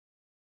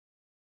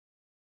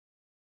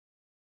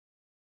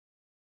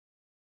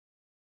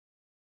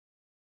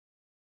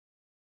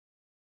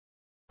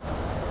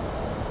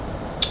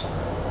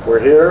we're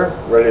here,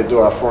 ready to do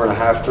our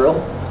 4.5 drill.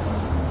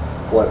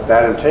 What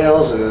that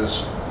entails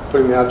is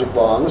putting the object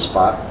ball on the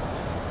spot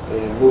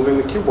and moving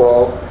the cue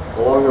ball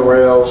along the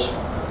rails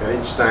at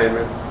each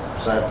diamond,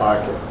 side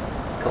pocket,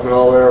 coming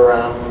all the way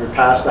around. When we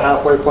pass the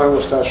halfway point,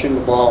 we'll start shooting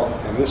the ball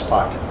in this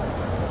pocket.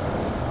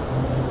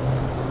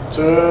 It's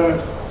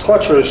a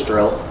torturous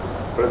drill,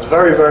 but it's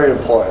very, very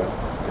important.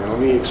 And let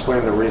me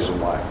explain the reason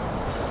why.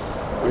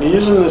 When you're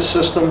using this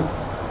system,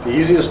 the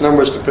easiest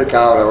numbers to pick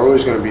out are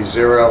always going to be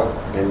 0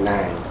 and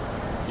 9,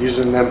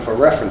 using them for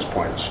reference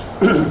points.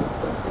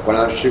 When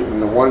I was shooting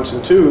the 1s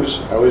and 2s,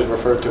 I always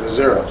referred to the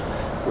 0s.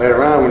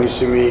 Later on, when you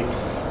see me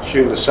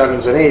shooting the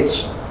 7s and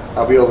 8s,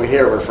 I'll be over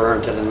here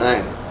referring to the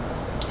 9.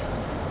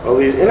 Well,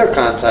 these inner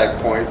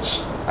contact points,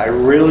 I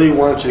really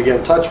want you to get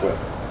in touch with.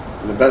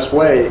 And the best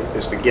way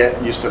is to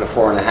get used to the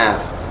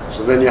 4.5.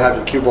 So then you have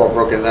your cue ball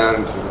broken down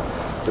into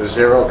the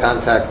 0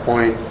 contact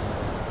point,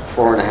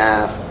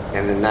 4.5,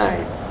 and the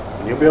 9.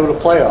 And you'll be able to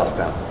play off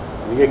them.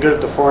 When you get good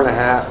at the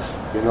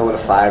 4.5, you know what a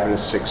 5 and a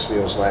 6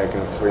 feels like,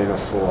 and a 3 and a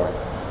 4.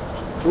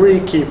 3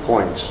 key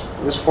points.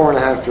 This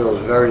 4.5 drill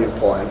is very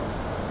important.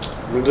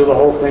 I'm going to do the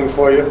whole thing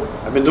for you.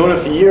 I've been doing it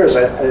for years.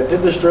 I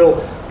did this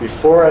drill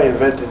before I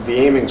invented the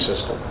aiming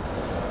system.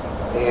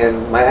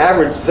 And my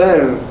average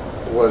then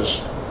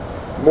was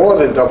more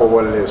than double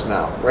what it is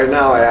now. Right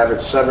now I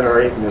average 7 or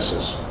 8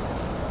 misses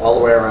all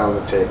the way around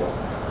the table.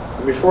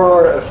 And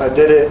before, if I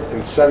did it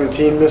in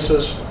 17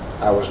 misses,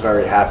 I was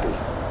very happy.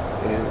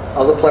 And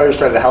other players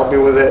tried to help me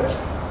with it.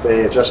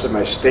 They adjusted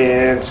my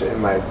stance and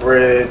my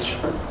bridge.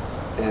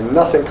 And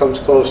nothing comes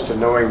close to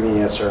knowing the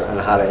answer on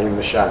how to aim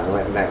the shot and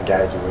letting that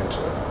guide you into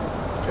it.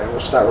 Okay, we'll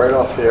start right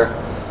off here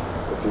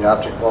with the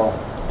object ball.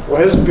 Well,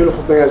 here's the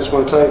beautiful thing I just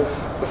want to tell you.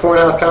 The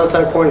 4.5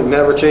 contact point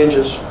never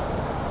changes.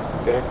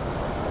 Okay,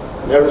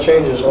 never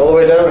changes. All the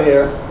way down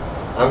here,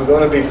 I'm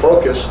going to be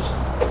focused.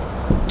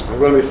 I'm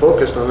going to be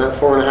focused on that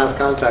 4.5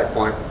 contact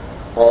point.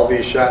 All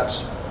these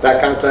shots.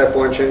 That contact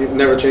point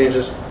never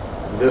changes.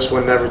 This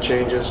one never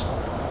changes.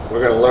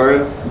 We're going to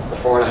learn the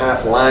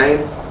 4.5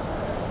 line.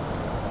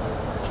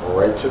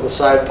 Right to the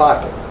side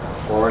pocket.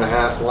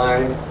 4.5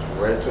 line,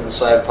 right to the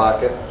side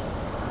pocket.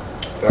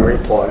 Very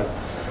important.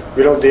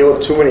 We don't deal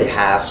with too many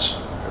halves.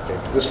 Okay.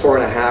 This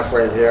 4.5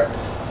 right here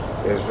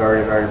is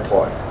very, very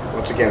important.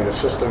 Once again, the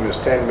system is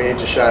 10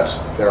 major shots.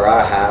 There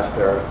are half.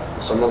 There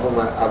are some of them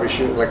I'll be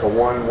shooting like a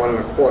 1, 1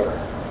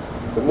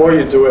 1/4. The more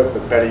you do it, the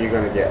better you're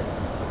going to get.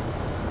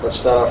 Let's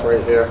start off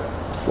right here.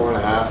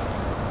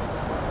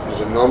 4.5.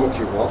 Use a normal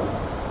cue ball.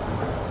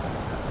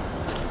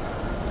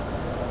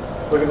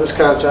 Look at this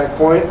contact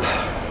point.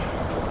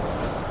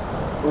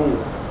 Boom.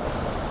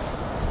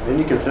 Then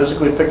you can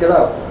physically pick it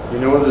up. You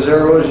know where the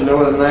 0 is, you know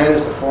where the 9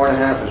 is, the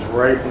 4.5 is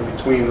right in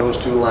between those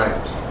two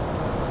lines.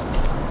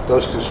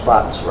 Those two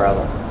spots,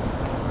 rather.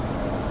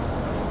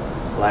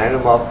 Line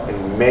them up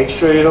and make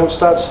sure you don't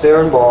start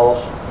staring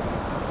balls.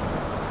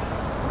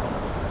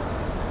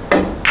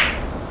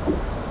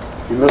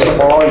 If you miss a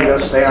ball, you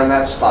gotta stay on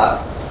that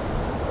spot.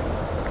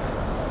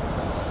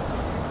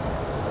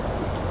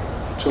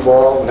 2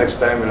 ball, next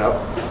diamond up.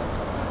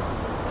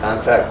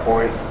 Contact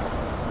point.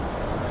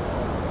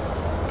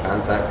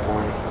 Contact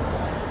point.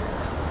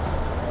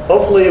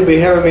 Hopefully you'll be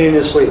hearing me in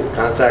your sleep.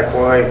 Contact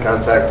point,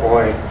 contact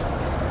point.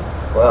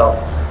 Well,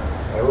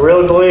 I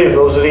really believe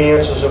those are the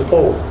answers in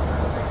pool.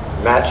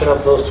 Matching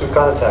up those 2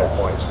 contact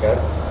points, okay?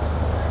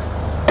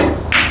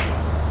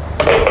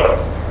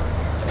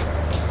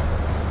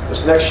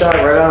 This next shot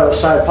right out of the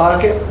side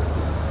pocket,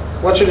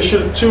 I want you to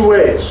shoot it 2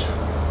 ways.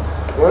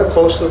 We're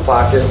close to the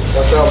pocket.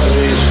 Watch out for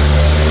these.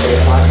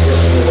 The pocket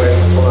gets in the way.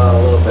 Pull out a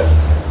little bit.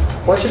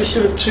 I want you to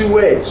shoot it 2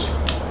 ways.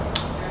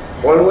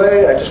 One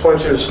way, I just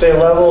want you to stay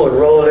level and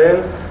roll it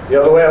in. The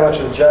other way, I want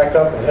you to jack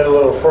up and hit a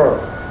little firm.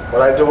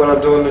 What I do when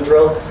I'm doing the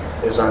drill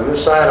is on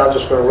this side, I'm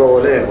just going to roll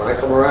it in. When I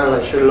come around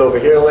and I shoot it over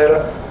here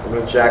later, I'm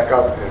going to jack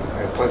up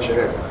and punch it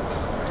in.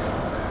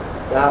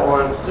 That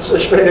one, this is a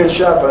straight-in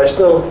shot, but I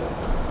still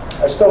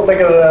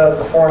think of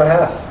the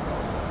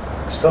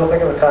 4.5. Still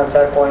think of the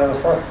contact point in the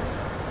front.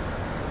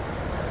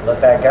 Let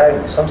that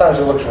guide me. Sometimes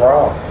it looks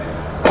wrong.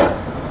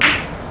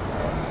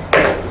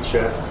 Good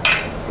shot.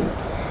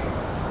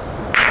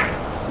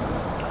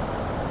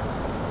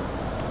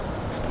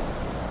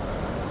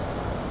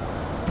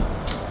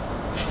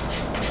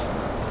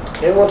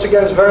 And once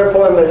again, it's very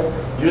important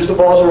to use the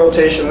balls in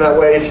rotation. That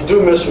way, if you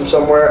do miss from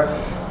somewhere,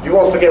 you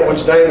won't forget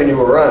which diamond you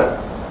were on,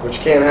 which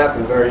can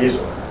happen very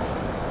easily.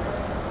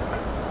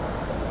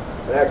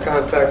 That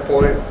contact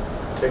point,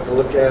 take a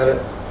look at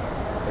it.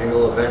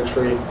 Angle of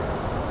entry.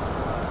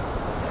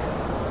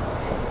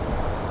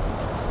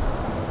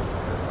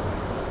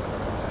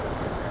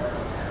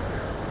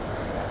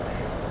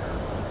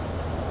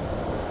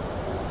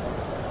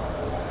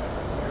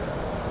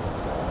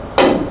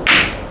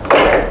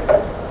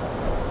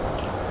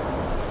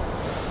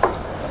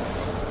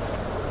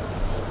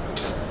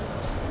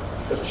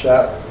 Fifth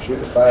shot, shoot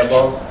the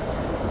fireball.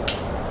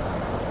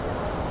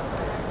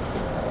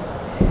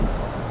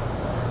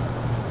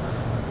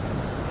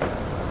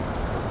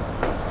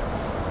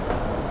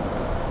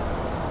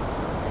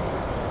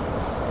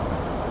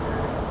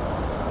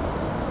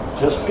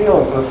 just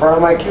feeling for the front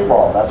of my cue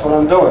ball. That's what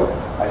I'm doing.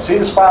 I see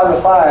the spot on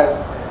the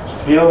 5,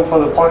 just feeling for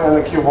the point on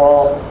the cue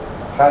ball,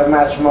 try to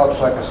match them up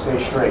so I can stay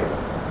straight.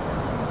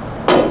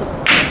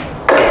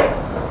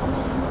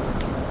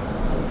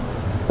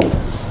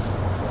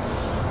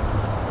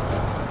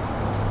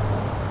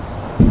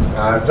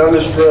 I've done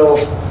this drill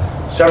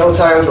several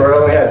times where I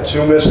only had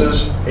 2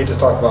 misses. Hate to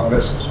talk about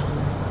misses.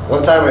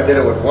 One time I did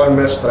it with 1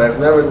 miss, but I've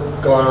never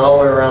gone all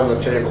the way around the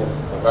table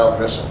without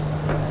missing.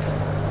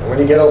 And when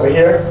you get over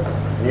here,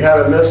 and you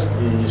haven't missed,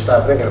 you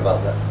start thinking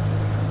about that.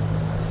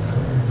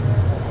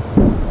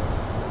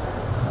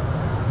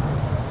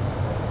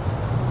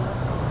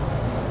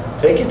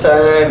 Take your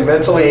time,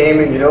 mentally aim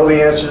it, you know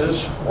the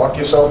answers, walk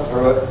yourself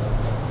through it.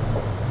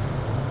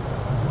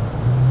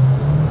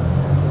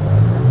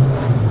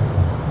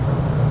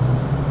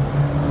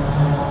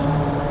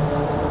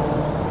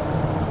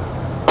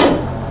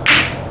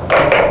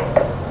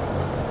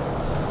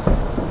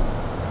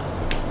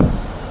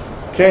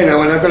 Okay, now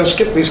we're not going to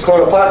skip these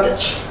corner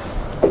pockets.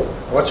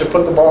 I want you to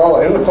put the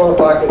ball in the corner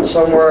pocket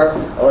somewhere.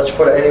 I'll let you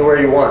put it anywhere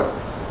you want.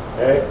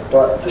 Okay?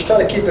 But just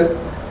try to keep it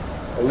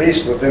at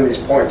least within these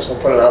points.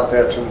 Don't put it out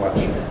there too much.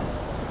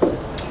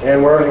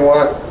 And wherever you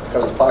want,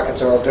 because the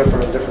pockets are all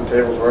different on different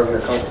tables, wherever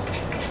they're comfortable.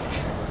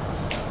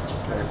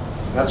 Okay.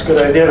 That's a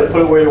good idea to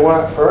put it where you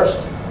want first.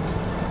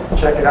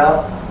 Check it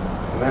out,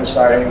 and then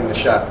start aiming the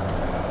shot.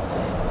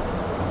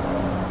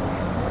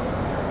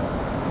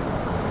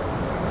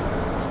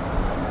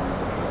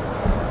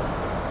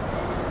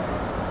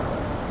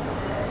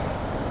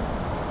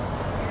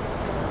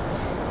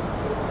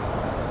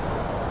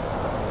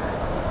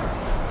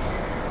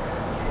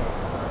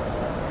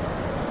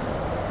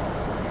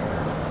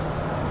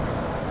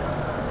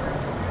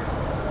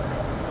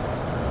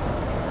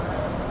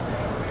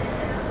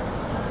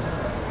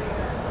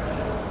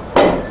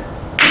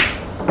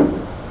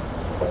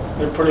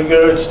 You're pretty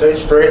good, stay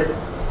straight.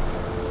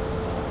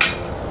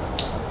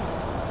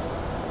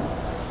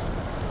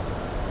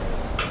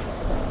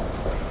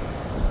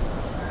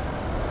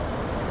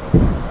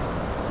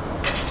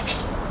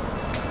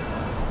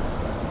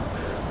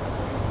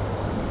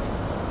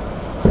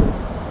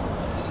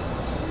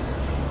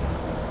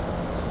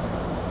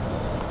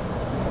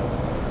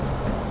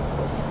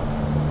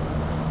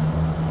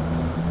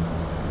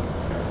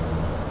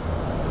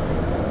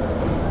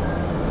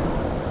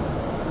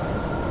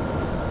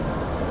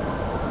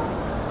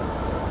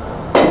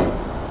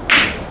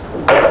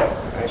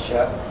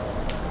 Shot.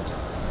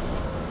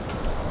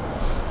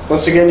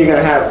 Once again, you're going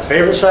to have a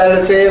favorite side of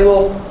the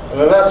table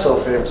and a not so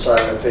favorite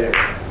side of the table.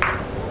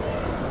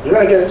 You're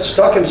going to get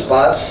stuck in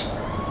spots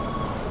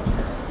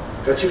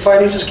that you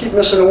find you just keep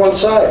missing on one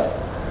side.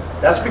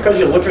 That's because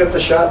you're looking at the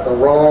shot the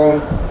wrong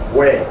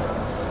way.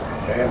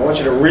 Okay? I want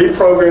you to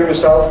reprogram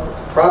yourself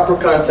with the proper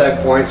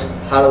contact points,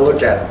 how to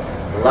look at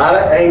it. A lot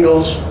of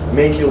angles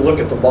make you look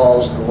at the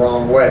balls the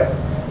wrong way.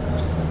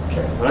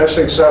 Okay. When I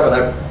sing 7,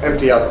 I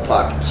empty out the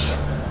pockets.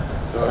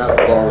 Don't have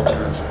the ball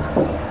returns here.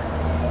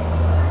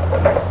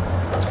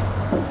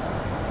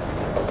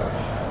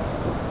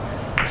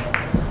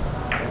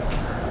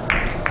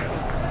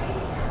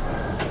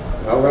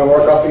 Now we're going to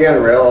work off the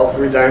end rail, all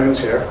 3 diamonds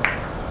here.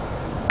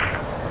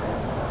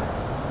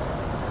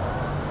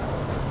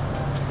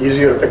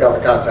 Easier to pick out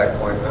the contact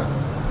point now.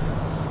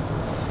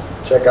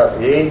 Check out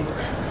the 8.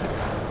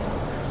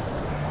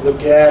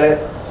 Look at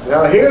it.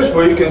 Now here's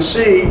where you can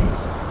see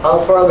how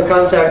far the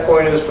contact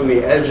point is from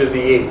the edge of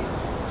the 8.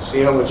 See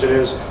how much it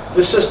is?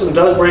 This system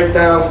does break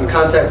down from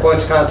contact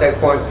point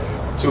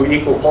to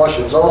equal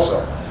portions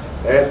also.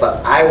 Okay?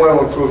 But I want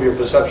to improve your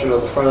perception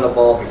of the front of the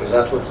ball because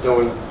that's what's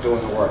doing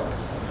the work.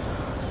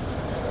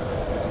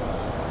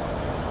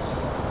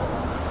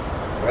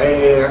 Right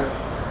here.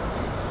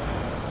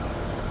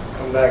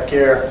 Come back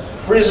here.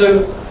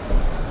 Freezing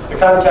the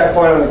contact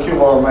point on the cue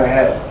ball in my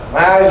head. My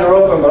eyes are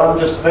open, but I'm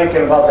just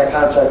thinking about that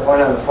contact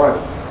point on the front.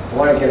 I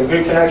want to get a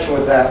good connection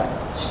with that.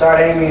 Start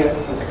aiming it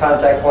with the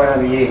contact point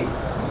on the 8.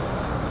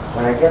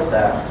 When I get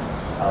that,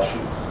 I'll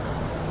shoot.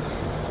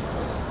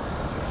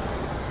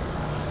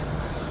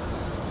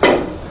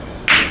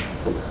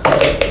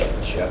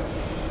 Shot.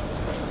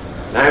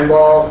 9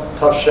 ball,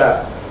 tough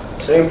shot.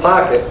 Same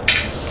pocket,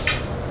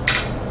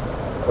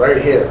 right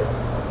here.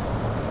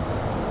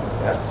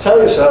 You have to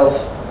tell yourself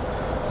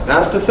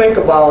not to think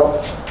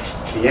about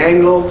the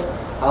angle,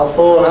 how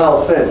full and how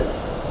thin.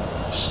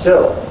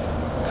 Still,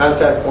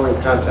 contact point,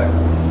 contact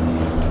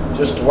point.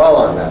 Just dwell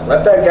on that.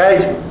 Let that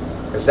guide you.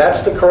 Because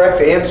that's the correct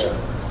answer.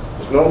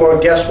 There's no more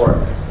guesswork.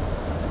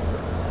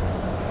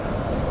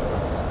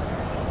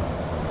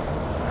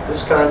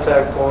 This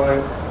contact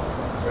point,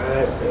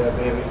 right there,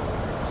 baby.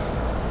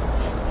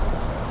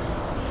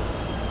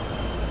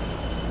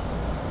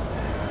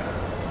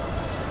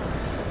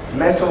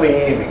 Mentally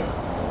aiming.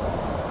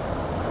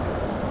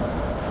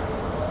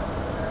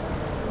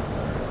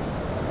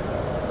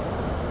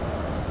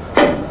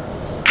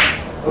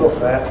 A little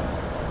fat.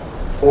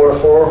 4 to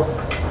 4.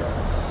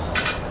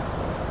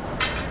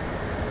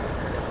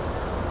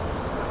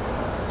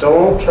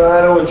 Don't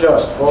try to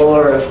adjust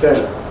fuller and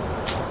thinner.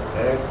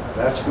 Okay?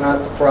 That's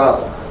not the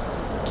problem.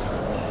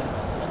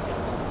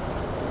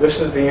 This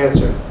is the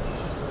answer.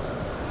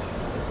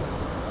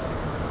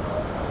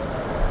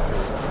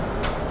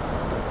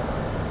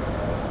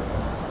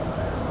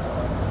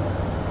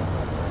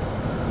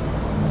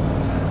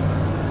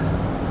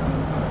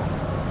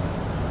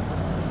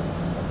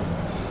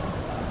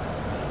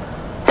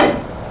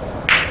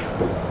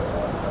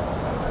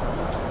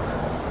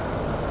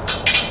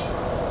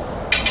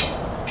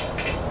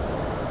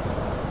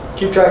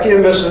 Keep track of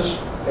your misses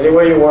any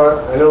way you want.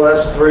 I know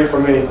that's 3 for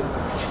me. You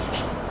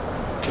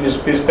can use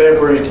a piece of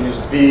paper, you can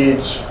use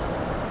beads.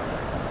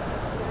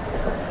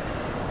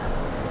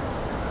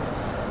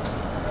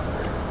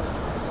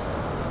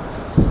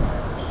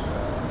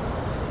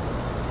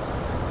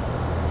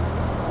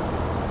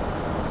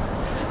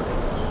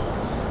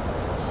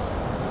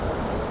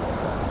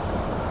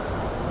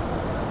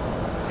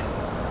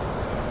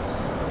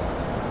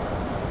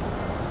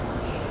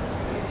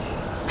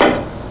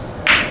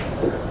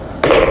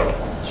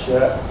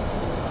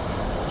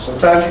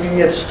 Sometimes you can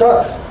get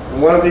stuck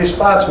in one of these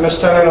spots, miss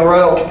 10 in a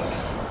row.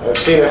 I've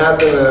seen it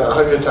happen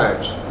 100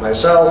 times.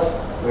 Myself,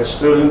 my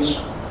students,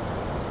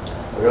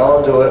 we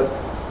all do it.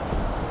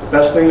 The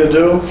best thing to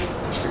do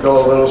is to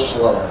go a little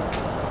slower.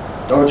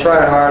 Don't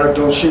try harder,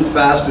 don't shoot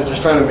faster,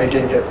 just trying to make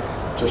it get,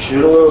 just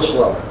shoot a little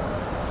slower.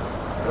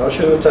 Now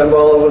shoot the 10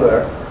 ball over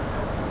there.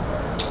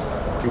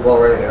 Cue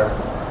ball right here.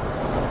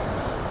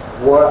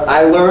 What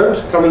I learned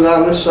coming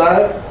down this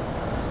side,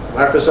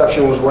 my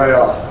perception was way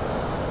off.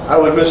 I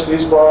would miss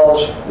these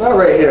balls, not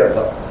right here,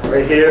 but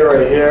right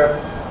here.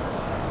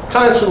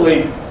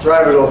 Constantly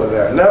drive it over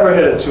there. Never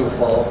hit it too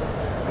full.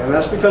 And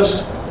that's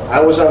because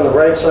I was on the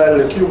right side of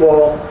the cue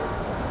ball.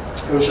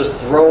 It was just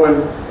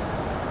throwing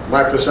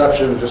my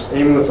perception, just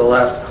aiming with the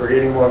left,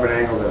 creating more of an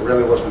angle that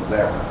really wasn't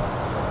there.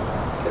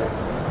 Okay.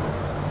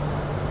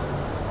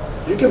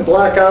 You can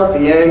black out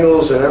the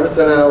angles and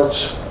everything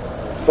else.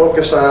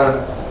 Focus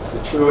on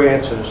the true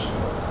answers.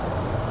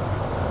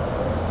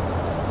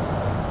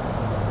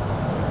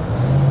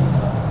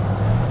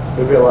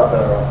 You'll be a lot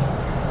better off.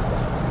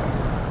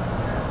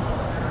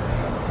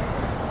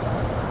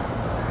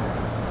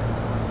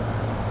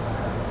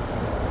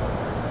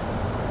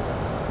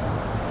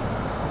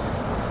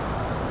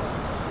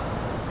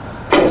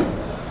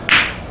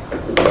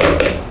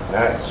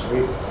 Nice,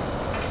 sweet.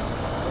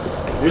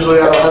 Usually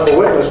I don't have a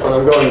witness, but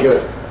I'm going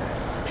good.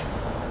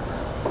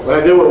 When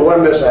I did with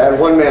one miss, I had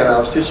one man, I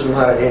was teaching him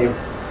how to aim.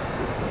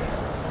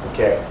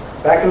 Okay,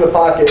 back in the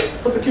pocket,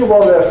 put the cue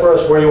ball there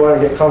first where you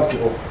want to get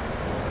comfortable.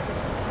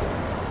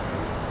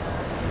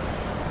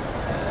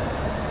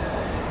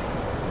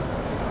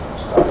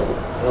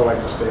 I don't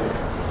like this thing.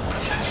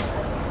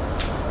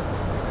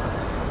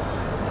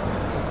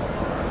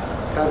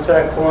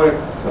 Contact point.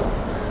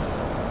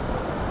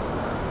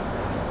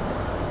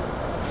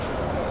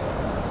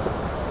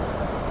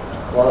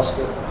 Lost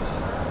it.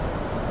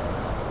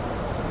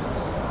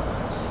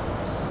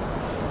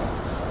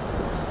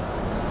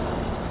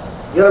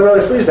 You gotta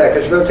really freeze that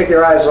because you're gonna take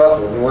your eyes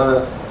off it. You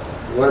wanna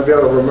be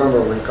able to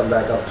remember when you come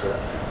back up to it.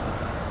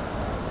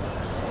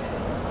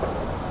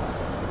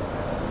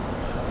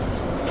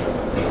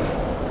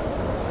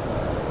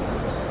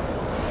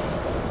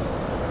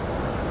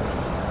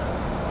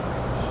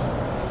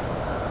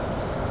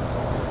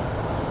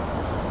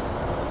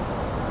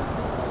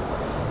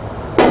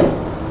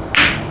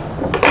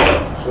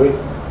 Sweet.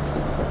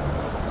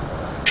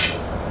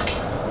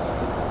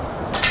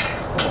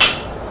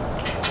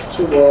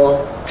 Two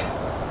ball.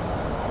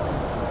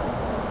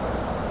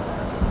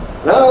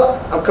 Now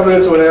I'm coming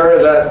into an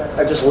area that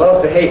I just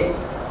love to hate.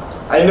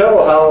 I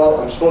know how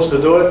I'm supposed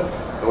to do it,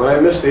 and when I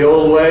miss the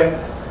old way,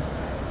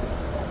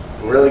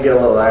 I really get a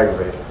little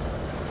aggravated.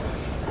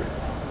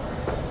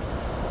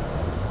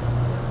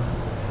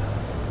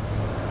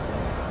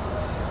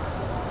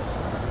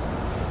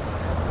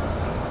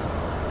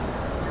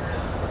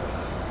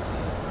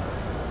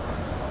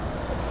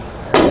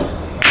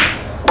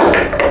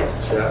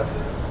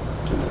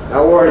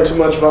 Not worrying too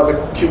much about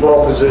the cue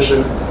ball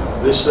position.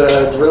 This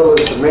drill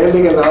is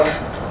demanding enough.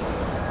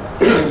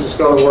 Just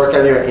go and work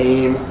on your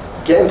aim.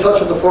 Get in touch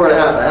with the 4.5.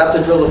 I have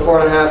to drill the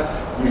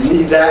 4.5. You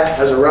need that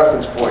as a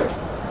reference point.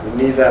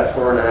 You need that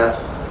 4.5.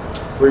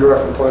 3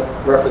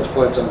 reference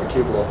points on the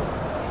cue ball.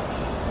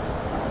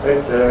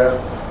 Right there.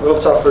 A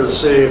little tougher to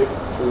see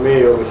for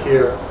me over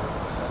here.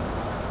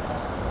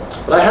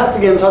 But I have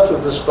to get in touch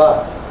with this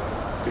spot.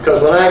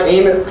 Because when I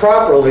aim it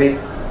properly,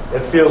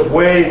 it feels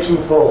way too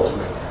full to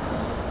me.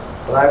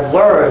 But I've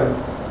learned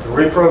to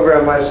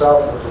reprogram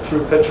myself what the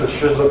true picture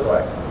should look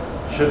like,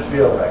 should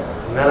feel like.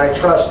 And then I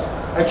trust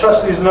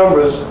these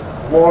numbers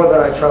more than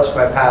I trust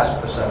my past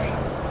perception.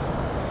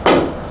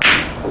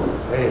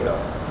 There you go.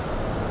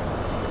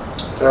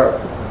 There.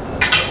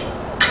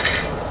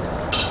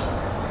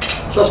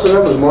 Trust the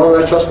numbers more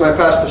than I trust my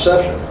past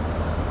perception.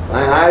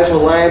 My eyes were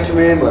lying to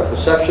me, my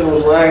perception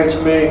was lying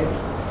to me,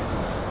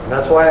 and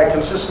that's why I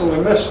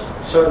consistently missed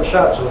certain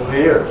shots over the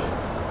years.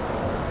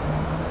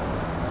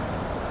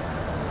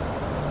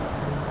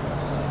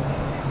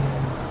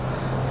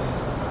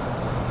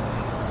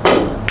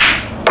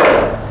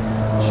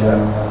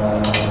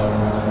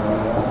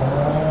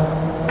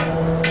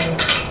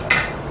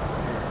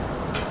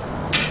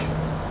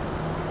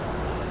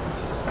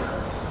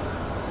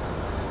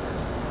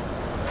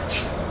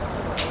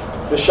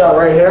 This shot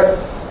right here,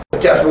 I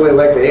definitely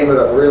like to aim it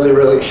up really,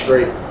 really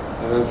straight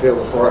and then feel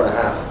the 4.5.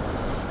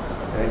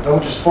 And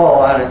don't just fall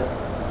on it,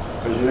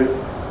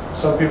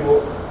 because some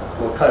people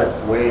will cut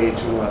it way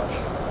too much.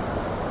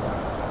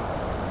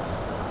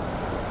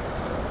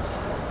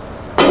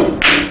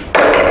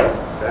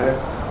 Okay.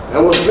 I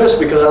almost missed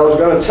because I was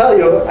going to tell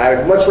you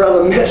I'd much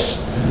rather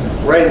miss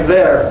right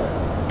there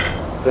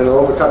than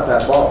overcut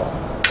that ball.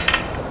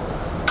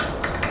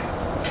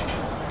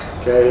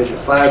 Okay, here's your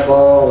 5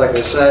 ball. Like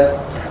I said,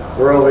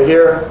 we're over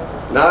here.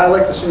 Now I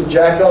like to see the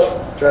jack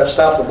up, try to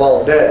stop the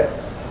ball dead.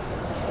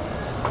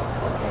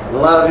 And a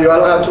lot of you, I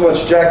don't have too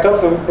much jacked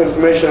up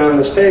information on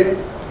this tape,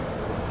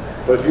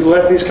 but if you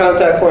let these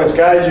contact points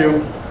guide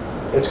you,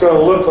 it's going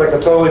to look like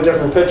a totally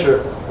different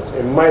picture.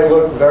 It might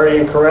look very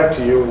incorrect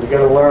to you, and you're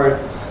going to learn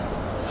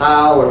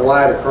how and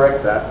why to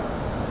correct that.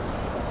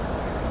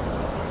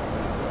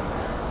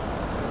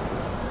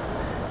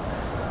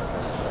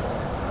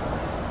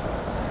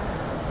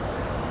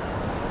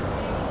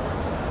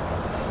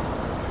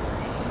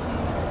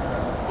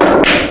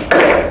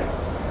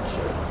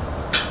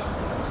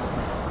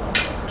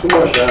 Two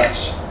more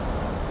shots.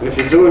 And if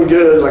you're doing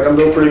good, like I'm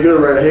doing pretty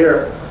good right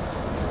here,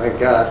 thank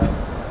God,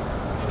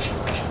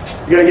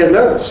 you're gonna get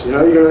nervous. You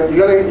know, you're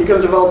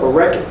gonna develop a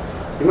record.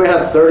 You might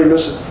have 30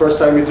 misses the first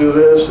time you do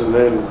this, and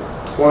then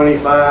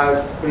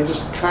 25. You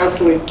just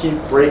constantly keep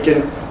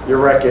breaking your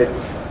record,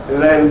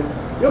 and then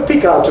you'll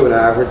peak out to an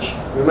average.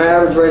 I mean, my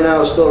average right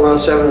now is still around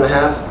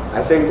 7.5.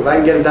 I think if I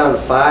can get it down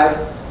to 5,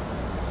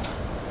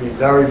 I'd be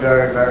very,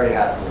 very, very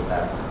happy with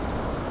that.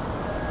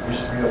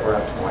 Used to be over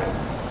at 20.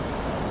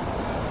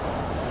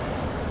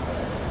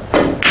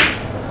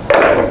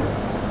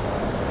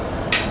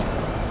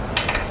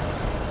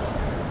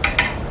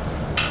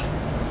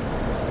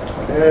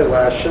 Okay,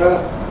 last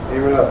shot.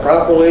 Aim it up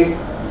properly.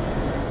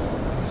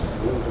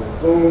 Boom, boom,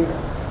 boom.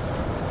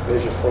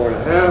 There's your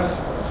 4.5.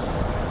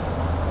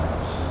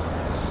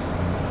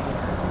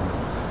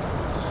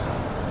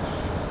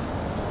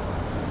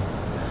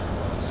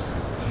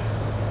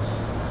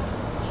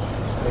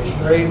 Stay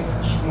straight,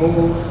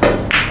 smooth.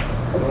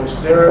 Don't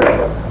stir it.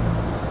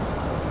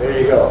 There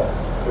you go.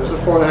 There's the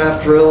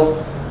 4.5 drill.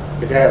 I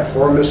think I had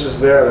 4 misses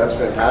there. That's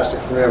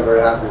fantastic for me. I'm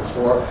very happy with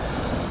 4.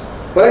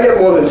 When I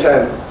get more than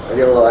 10, I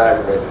get a little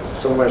aggravated.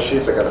 Some of my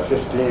sheets I got a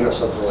 15 or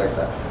something like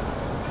that.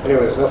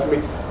 Anyways, enough for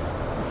me.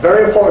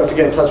 Very important to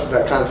get in touch with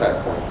that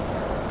contact point.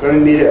 Going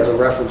to need it as a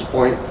reference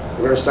point.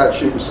 We're going to start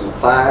shooting some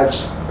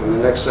 5s in the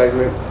next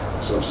segment,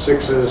 some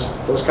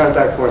 6s. Those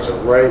contact points are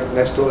right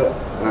next to it.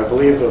 And I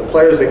believe the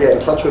players that get in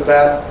touch with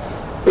that,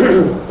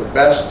 the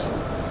best,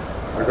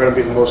 are going to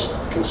be the most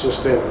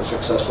consistent and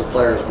successful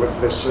players with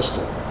this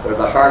system. They're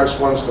the hardest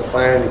ones to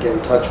find and get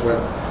in touch with.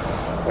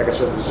 Like I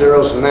said, the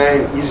 0s and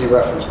 9, easy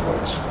reference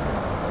points.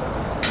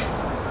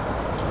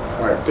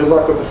 All right, good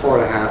luck with the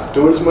 4.5.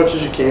 Do it as much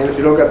as you can. If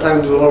you don't got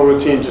time to do the whole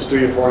routine, just do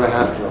your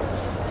 4.5 drill.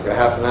 You got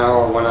half an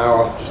hour, 1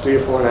 hour, just do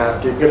your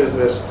 4.5. Get good at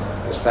this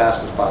as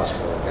fast as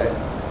possible, okay?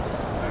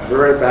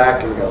 We're right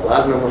back, and we got a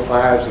lot of number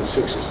 5s and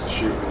 6s to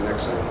shoot in the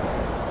next segment.